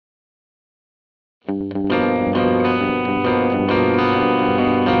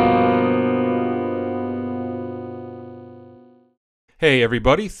Hey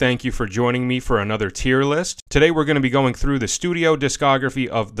everybody, thank you for joining me for another tier list. Today we're going to be going through the studio discography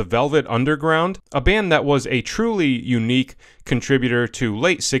of The Velvet Underground, a band that was a truly unique contributor to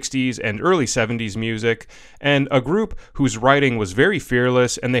late 60s and early 70s music, and a group whose writing was very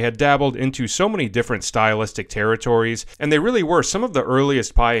fearless, and they had dabbled into so many different stylistic territories, and they really were some of the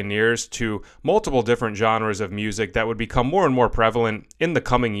earliest pioneers to multiple different genres of music that would become more and more prevalent in the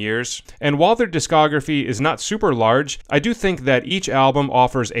coming years. And while their discography is not super large, I do think that each album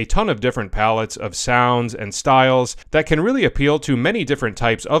offers a ton of different palettes of sounds and styles that can really appeal to many different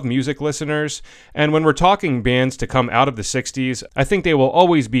types of music listeners. And when we're talking bands to come out of the 60s, I think they will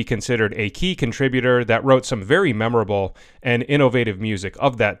always be considered a key contributor that wrote some very memorable and innovative music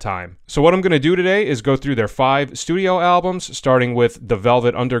of that time. So what I'm going to do today is go through their 5 studio albums, starting with The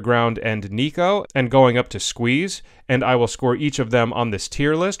Velvet Underground and Nico, and going up to Squeeze, and I will score each of them on this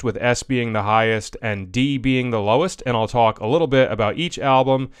tier list, with S being the highest and D being the lowest, and I'll talk a little bit about each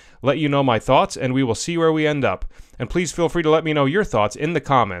album, let you know my thoughts, and we will see where we end up. And please feel free to let me know your thoughts in the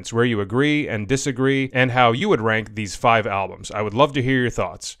comments, where you agree and disagree, and how you would rank these 5 albums. I would love to hear your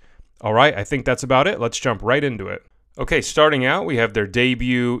thoughts. Alright, I think that's about it. Let's jump right into it. Okay, starting out, we have their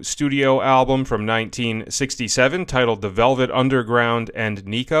debut studio album from 1967 titled The Velvet Underground and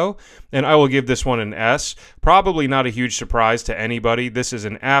Nico, and I will give this one an S. Probably not a huge surprise to anybody. This is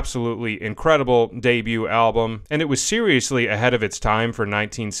an absolutely incredible debut album, and it was seriously ahead of its time for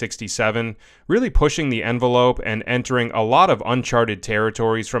 1967, really pushing the envelope and entering a lot of uncharted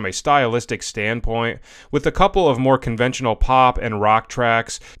territories from a stylistic standpoint, with a couple of more conventional pop and rock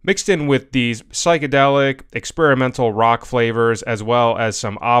tracks mixed in with these psychedelic, experimental rock flavors, as well as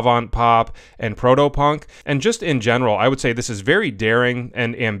some avant pop and proto-punk. And just in general, I would say this is very daring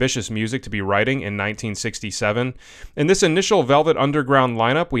and ambitious music to be writing in 1967. In this initial Velvet Underground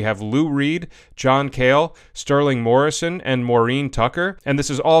lineup, we have Lou Reed, John Cale, Sterling Morrison, and Maureen Tucker. And this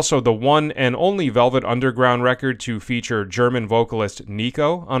is also the one and only Velvet Underground record to feature German vocalist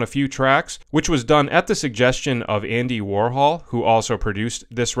Nico on a few tracks, which was done at the suggestion of Andy Warhol, who also produced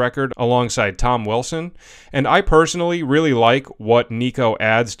this record alongside Tom Wilson. And I personally really like what Nico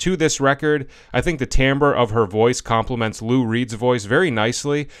adds to this record. I think the timbre of her voice complements Lou Reed's voice very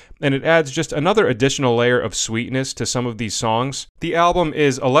nicely, and it adds just another additional layer of sweetness to some of these songs. The album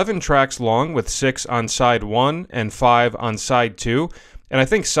is 11 tracks long, with 6 on side 1 and 5 on side 2. And I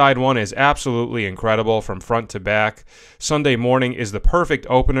think side 1 is absolutely incredible from front to back. Sunday Morning is the perfect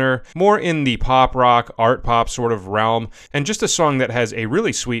opener, more in the pop rock, art pop sort of realm, and just a song that has a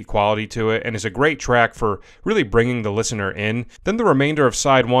really sweet quality to it and is a great track for really bringing the listener in. Then the remainder of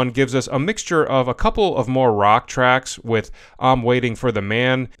side 1 gives us a mixture of a couple of more rock tracks with I'm Waiting for the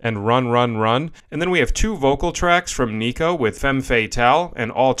Man and Run, Run, Run. And then we have 2 vocal tracks from Nico with Femme Fatale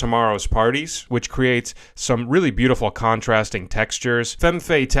and All Tomorrow's Parties, which creates some really beautiful contrasting textures. Femme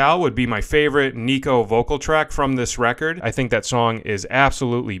Fatale would be my favorite Nico vocal track from this record. I think that song is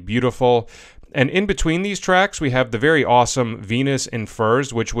absolutely beautiful. And in between these tracks, we have the very awesome Venus in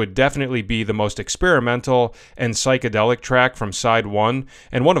Furs, which would definitely be the most experimental and psychedelic track from side 1,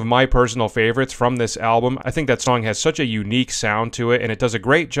 and one of my personal favorites from this album. I think that song has such a unique sound to it, and it does a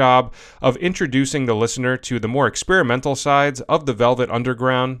great job of introducing the listener to the more experimental sides of the Velvet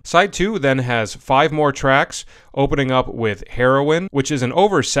Underground. Side 2 then has 5 more tracks, opening up with Heroin, which is an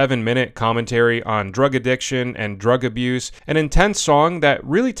over 7-minute commentary on drug addiction and drug abuse, an intense song that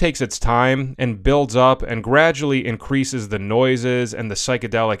really takes its time and builds up and gradually increases the noises and the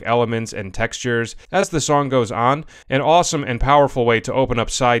psychedelic elements and textures as the song goes on. An awesome and powerful way to open up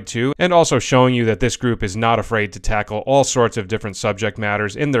side 2, and also showing you that this group is not afraid to tackle all sorts of different subject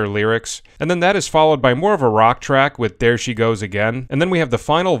matters in their lyrics. And then that is followed by more of a rock track with There She Goes Again. And then we have the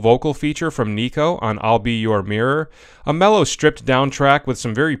final vocal feature from Nico on I'll Be Your Mirror, a mellow stripped down track with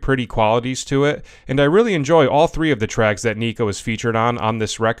some very pretty qualities to it, and I really enjoy all 3 of the tracks that Nico is featured on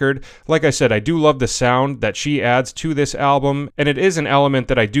this record. Like I said, I do love the sound that she adds to this album, and it is an element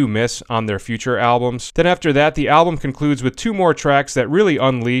that I do miss on their future albums. Then after that, the album concludes with 2 more tracks that really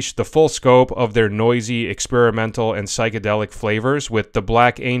unleash the full scope of their noisy, experimental, and psychedelic flavors, with the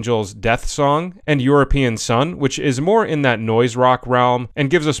Black Angels Death Song and European Sun, which is more in that noise rock realm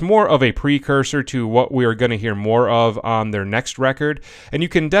and gives us more of a precursor to what we are going to hear more of on their next record. And you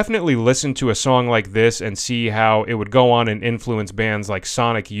can definitely listen to a song like this and see how it would go on and influence bands like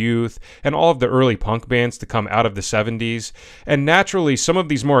Sonic Youth and all of the early punk bands to come out of the 70s, and naturally some of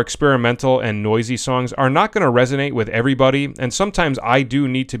these more experimental and noisy songs are not going to resonate with everybody, and sometimes I do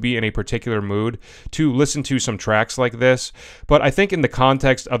need to be in a particular mood to listen to some tracks like this, but I think in the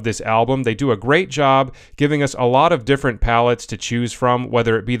context of this album, they do a great job giving us a lot of different palettes to choose from,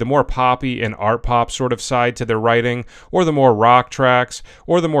 whether it be the more poppy and art pop sort of side to their writing, or the more rock tracks,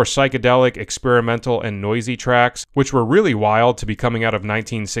 or the more psychedelic, experimental, and noisy tracks, which were really wild to be coming out of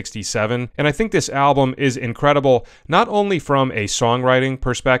 1967. And I think this album is incredible, not only from a songwriting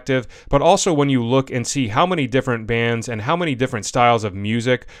perspective, but also when you look and see how many different bands and how many different styles of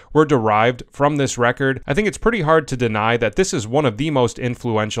music were derived from this record. I think it's pretty hard to deny that this is one of the most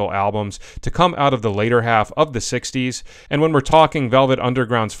influential albums to come out of the later half of the 60s. And when we're talking Velvet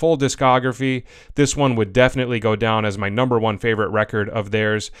Underground's full discography, this one would definitely go down as my #1 favorite record of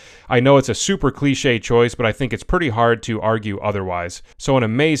theirs. I know it's a super cliche choice, but I think it's pretty hard to argue otherwise. So an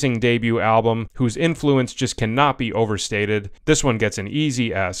amazing debut album whose influence just cannot be overstated. This one gets an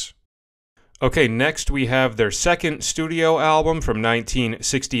easy S. Okay, next we have their second studio album from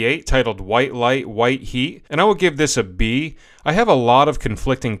 1968 titled White Light, White Heat, and I will give this a B. I have a lot of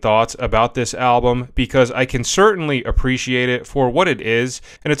conflicting thoughts about this album because I can certainly appreciate it for what it is,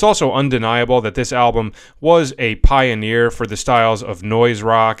 and it's also undeniable that this album was a pioneer for the styles of noise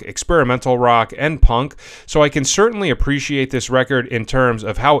rock, experimental rock, and punk, so I can certainly appreciate this record in terms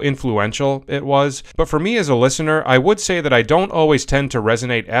of how influential it was. But for me as a listener, I would say that I don't always tend to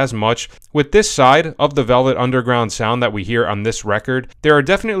resonate as much with this side of the Velvet Underground sound that we hear on this record. There are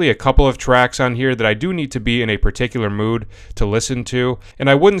definitely a couple of tracks on here that I do need to be in a particular mood to listen to, and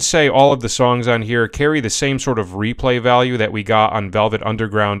I wouldn't say all of the songs on here carry the same sort of replay value that we got on Velvet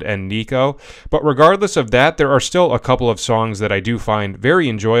Underground and Nico, but regardless of that, there are still a couple of songs that I do find very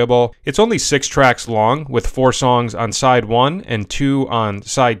enjoyable. It's only 6 tracks long, with 4 songs on side 1 and 2 on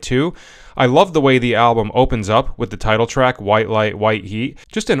side 2. I love the way the album opens up with the title track, White Light, White Heat.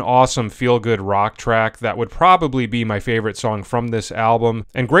 Just an awesome feel-good rock track that would probably be my favorite song from this album.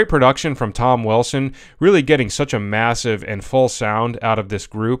 And great production from Tom Wilson, really getting such a massive and full sound out of this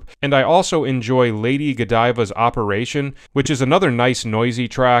group. And I also enjoy Lady Godiva's Operation, which is another nice noisy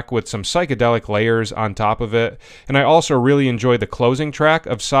track with some psychedelic layers on top of it. And I also really enjoy the closing track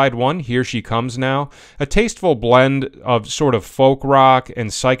of side 1, Here She Comes Now. A tasteful blend of sort of folk rock and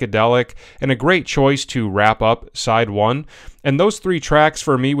psychedelic, and a great choice to wrap up side 1. And those 3 tracks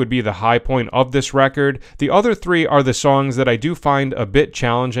for me would be the high point of this record. The other 3 are the songs that I do find a bit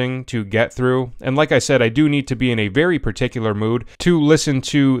challenging to get through. And like I said, I do need to be in a very particular mood to listen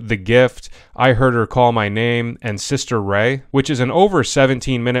to The Gift, I Heard Her Call My Name, and Sister Ray, which is an over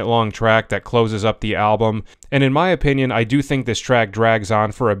 17-minute long track that closes up the album. And in my opinion, I do think this track drags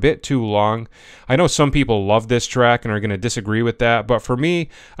on for a bit too long. I know some people love this track and are going to disagree with that, but for me,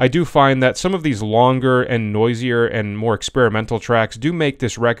 I do find that some of these longer and noisier and more experimental tracks do make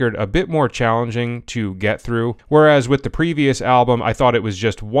this record a bit more challenging to get through, whereas with the previous album, I thought it was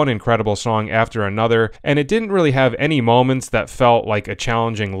just one incredible song after another, and it didn't really have any moments that felt like a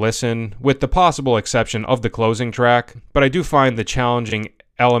challenging listen, with the possible exception of the closing track, but I do find the challenging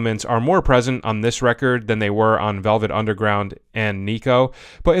elements are more present on this record than they were on Velvet Underground and Nico.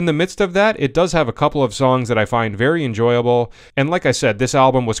 But in the midst of that, it does have a couple of songs that I find very enjoyable. And like I said, this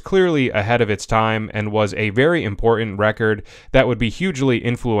album was clearly ahead of its time and was a very important record that would be hugely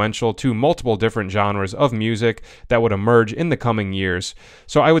influential to multiple different genres of music that would emerge in the coming years.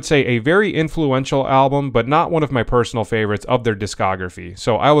 So I would say a very influential album, but not one of my personal favorites of their discography.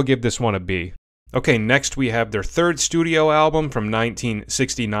 So I will give this one a B. Okay, next we have their third studio album from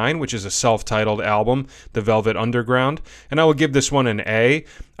 1969, which is a self-titled album, The Velvet Underground, and I will give this one an A.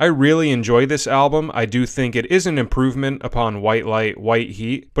 I really enjoy this album. I do think it is an improvement upon White Light, White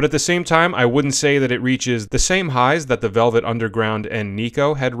Heat, but at the same time, I wouldn't say that it reaches the same highs that the Velvet Underground and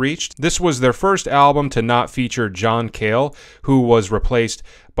Nico had reached. This was their first album to not feature John Cale, who was replaced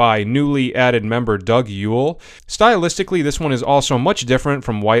by newly added member Doug Yule. Stylistically, this one is also much different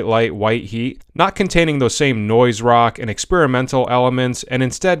from White Light, White Heat, not containing those same noise rock and experimental elements, and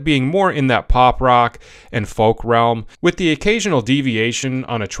instead being more in that pop rock and folk realm, with the occasional deviation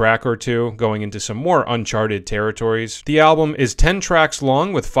on a track or two, going into some more uncharted territories. The album is 10 tracks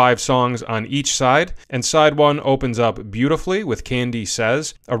long with 5 songs on each side, and side 1 opens up beautifully with Candy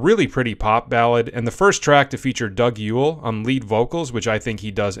Says, a really pretty pop ballad, and the first track to feature Doug Yule on lead vocals, which I think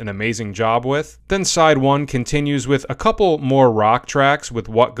he does an amazing job with. Then side 1 continues with a couple more rock tracks with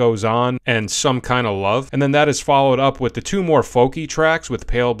What Goes On and Some Kind of Love, and then that is followed up with the 2 more folky tracks with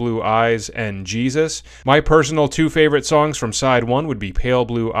Pale Blue Eyes and Jesus. My personal 2 favorite songs from side 1 would be Pale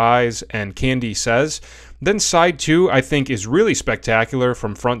Blue Eyes and Candy Says. Then side 2 I think is really spectacular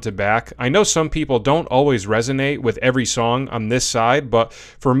from front to back. I know some people don't always resonate with every song on this side, but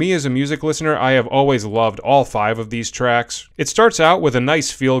for me as a music listener, I have always loved all 5 of these tracks. It starts out with a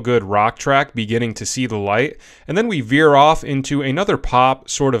nice feel-good rock track, Beginning to See the Light, and then we veer off into another pop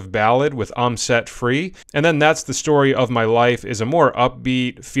sort of ballad with I'm Set Free, and then That's the Story of My Life is a more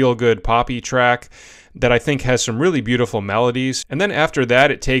upbeat, feel-good poppy track that I think has some really beautiful melodies. And then after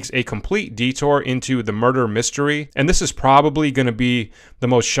that, it takes a complete detour into the murder mystery. And this is probably going to be the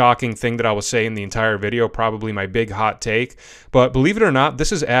most shocking thing that I will say in the entire video, probably my big hot take. But believe it or not,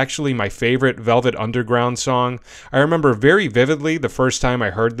 this is actually my favorite Velvet Underground song. I remember very vividly the first time I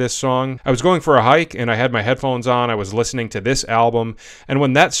heard this song. I was going for a hike and I had my headphones on. I was listening to this album. And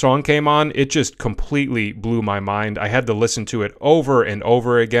when that song came on, it just completely blew my mind. I had to listen to it over and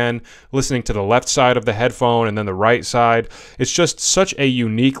over again, listening to the left side of the headphone and then the right side. It's just such a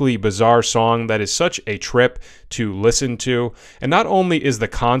uniquely bizarre song that is such a trip to listen to. And not only is the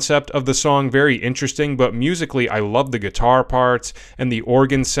concept of the song very interesting, but musically I love the guitar parts, and the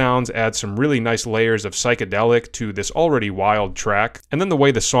organ sounds add some really nice layers of psychedelic to this already wild track. And then the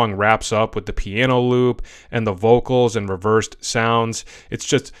way the song wraps up with the piano loop and the vocals and reversed sounds, it's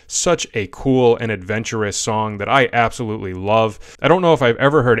just such a cool and adventurous song that I absolutely love. I don't know if I've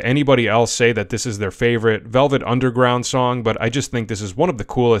ever heard anybody else say that this is their favorite Velvet Underground song, but I just think this is one of the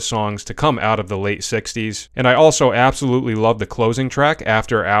coolest songs to come out of the late 60s. And I also absolutely love the closing track,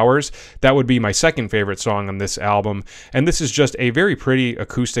 After Hours. That would be my second favorite song on this album, and this is just a very pretty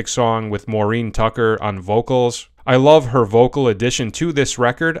acoustic song with Maureen Tucker on vocals. I love her vocal addition to this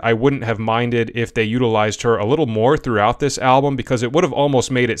record. I wouldn't have minded if they utilized her a little more throughout this album, because it would have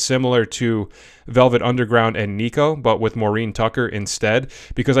almost made it similar to Velvet Underground and Nico, but with Maureen Tucker instead,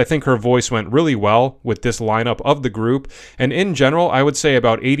 because I think her voice went really well with this lineup of the group. And in general, I would say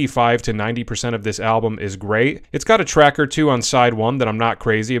about 85 to 90% of this album is great. It's got a track or two on side 1 that I'm not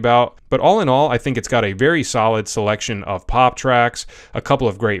crazy about, but all in all, I think it's got a very solid selection of pop tracks, a couple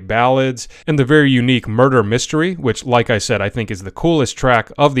of great ballads, and the very unique Murder Mystery, which, like I said, I think is the coolest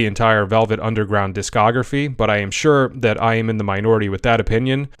track of the entire Velvet Underground discography, but I am sure that I am in the minority with that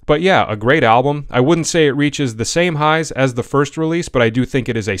opinion. But yeah, a great album. I wouldn't say it reaches the same highs as the first release, but I do think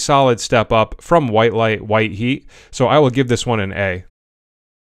it is a solid step up from White Light, White Heat, so I will give this one an A.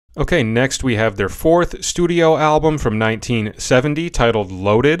 Okay, next we have their 4th studio album from 1970 titled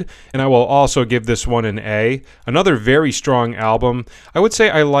Loaded, and I will also give this one an A. Another very strong album. I would say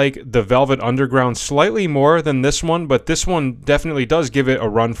I like the Velvet Underground slightly more than this one, but this one definitely does give it a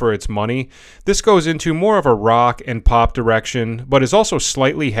run for its money. This goes into more of a rock and pop direction, but is also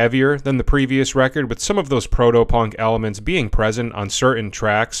slightly heavier than the previous record, with some of those proto-punk elements being present on certain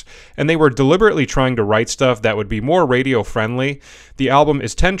tracks, and they were deliberately trying to write stuff that would be more radio-friendly. The album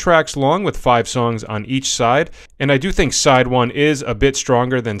is 10 tracks long with 5 songs on each side, and I do think side 1 is a bit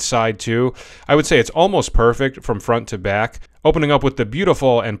stronger than side 2. I would say it's almost perfect from front to back. Opening up with the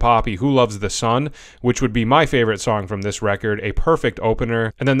beautiful and poppy Who Loves the Sun, which would be my favorite song from this record, a perfect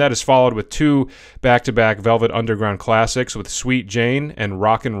opener. And then that is followed with 2 back-to-back Velvet Underground classics with Sweet Jane and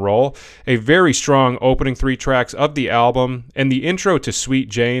Rock and Roll. A very strong opening 3 tracks of the album, and the intro to Sweet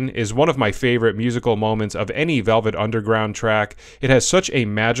Jane is one of my favorite musical moments of any Velvet Underground track. It has such a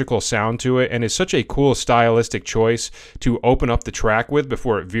magical sound to it, and is such a cool stylistic choice to open up the track with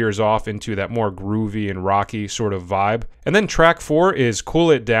before it veers off into that more groovy and rocky sort of vibe. And then track 4 is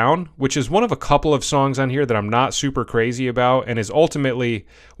Cool It Down, which is one of a couple of songs on here that I'm not super crazy about, and is ultimately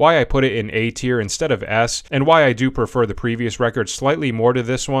why I put it in A tier instead of S, and why I do prefer the previous record slightly more to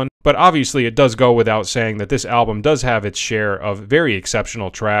this one. But obviously it does go without saying that this album does have its share of very exceptional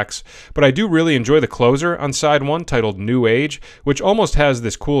tracks. But I do really enjoy the closer on side 1 titled New Age, which almost has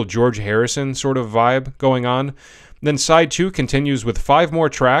this cool George Harrison sort of vibe going on. Then side 2 continues with 5 more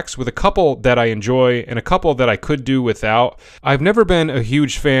tracks, with a couple that I enjoy and a couple that I could do without. I've never been a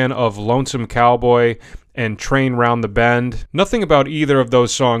huge fan of Lonesome Cowboy and Train Round the Bend. Nothing about either of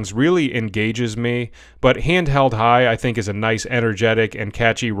those songs really engages me, but Handheld High I think is a nice, energetic, and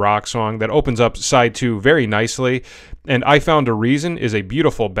catchy rock song that opens up side 2 very nicely. And I Found a Reason is a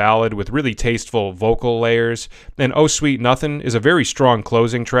beautiful ballad with really tasteful vocal layers. And Oh Sweet Nothin' is a very strong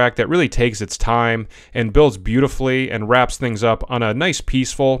closing track that really takes its time and builds beautifully and wraps things up on a nice,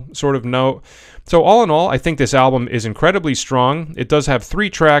 peaceful sort of note. So all in all, I think this album is incredibly strong. It does have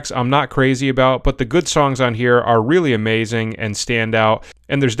 3 tracks I'm not crazy about, but the good songs on here are really amazing and stand out.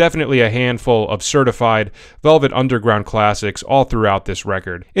 And there's definitely a handful of certified Velvet Underground classics all throughout this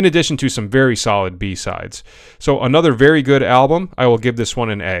record, in addition to some very solid B-sides. So another very good album. I will give this one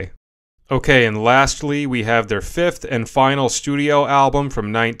an A. Okay, and lastly, we have their fifth and final studio album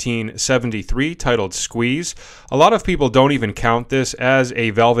from 1973 titled Squeeze. A lot of people don't even count this as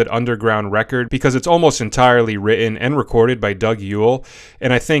a Velvet Underground record because it's almost entirely written and recorded by Doug Yule,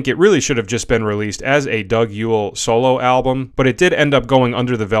 and I think it really should have just been released as a Doug Yule solo album, but it did end up going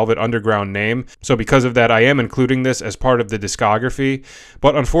under the Velvet Underground name, so because of that I am including this as part of the discography,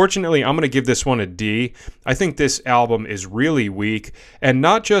 but unfortunately I'm going to give this one a D. I think this album is really weak, and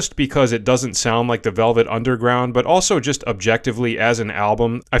not just because it doesn't sound like the Velvet Underground, but also just objectively as an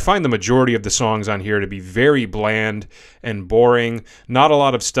album. I find the majority of the songs on here to be very bland and boring, not a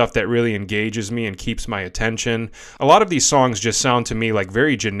lot of stuff that really engages me and keeps my attention. A lot of these songs just sound to me like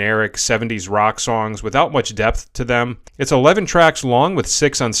very generic 70s rock songs without much depth to them. It's 11 tracks long with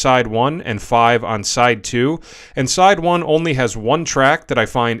 6 on side 1 and 5 on side 2, and side 1 only has one track that I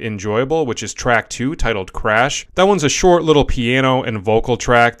find enjoyable, which is track 2 titled Crash. That one's a short little piano and vocal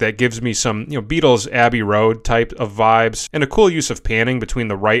track that gives me some Beatles Abbey Road type of vibes, and a cool use of panning between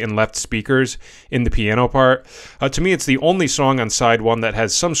the right and left speakers in the piano part. To me, it's the only song on side 1 that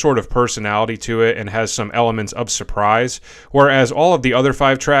has some sort of personality to it and has some elements of surprise, whereas all of the other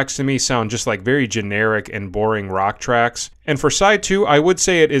 5 tracks to me sound just like very generic and boring rock tracks. And for side 2, I would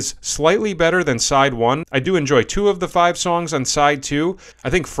say it is slightly better than side 1. I do enjoy 2 of the 5 songs on side 2. I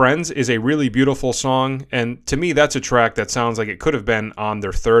think Friends is a really beautiful song, and to me that's a track that sounds like it could have been on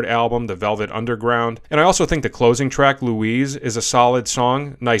their 3rd album, The Velvet Underground. And I also think the closing track, Louise, is a solid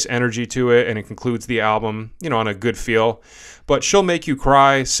song, nice energy to it, and it concludes the album, on a good feel. But She'll Make You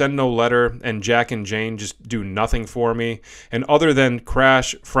Cry, Send No Letter, and Jack and Jane just do nothing for me. And other than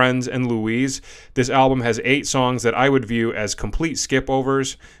Crash, Friends, and Louise, this album has 8 songs that I would view as complete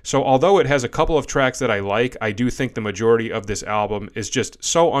skip-overs. So although it has a couple of tracks that I like, I do think the majority of this album is just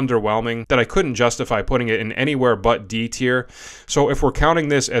so underwhelming that I couldn't justify putting it in anywhere but D tier. So if we're counting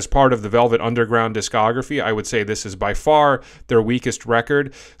this as part of the Velvet Underground discography, I would say this is by far their weakest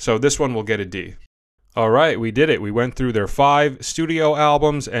record. So this one will get a D. Alright, we did it. We went through their 5 studio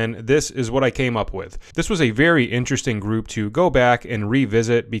albums, and this is what I came up with. This was a very interesting group to go back and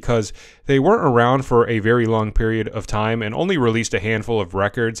revisit because they weren't around for a very long period of time and only released a handful of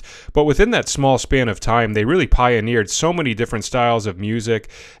records, but within that small span of time, they really pioneered so many different styles of music,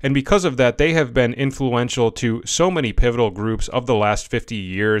 and because of that, they have been influential to so many pivotal groups of the last 50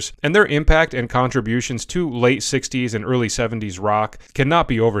 years, and their impact and contributions to late 60s and early 70s rock cannot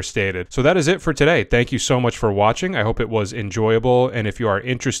be overstated. So that is it for today. Thank you so much for watching. I hope it was enjoyable, and if you are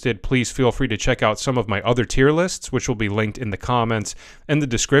interested, please feel free to check out some of my other tier lists, which will be linked in the comments and the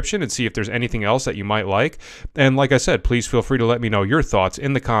description, and see if there's anything else that you might like. And like I said, please feel free to let me know your thoughts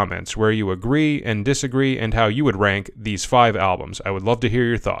in the comments, where you agree and disagree, and how you would rank these 5 albums. I would love to hear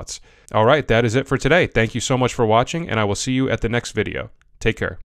your thoughts. Alright, that is it for today. Thank you so much for watching, and I will see you at the next video. Take care.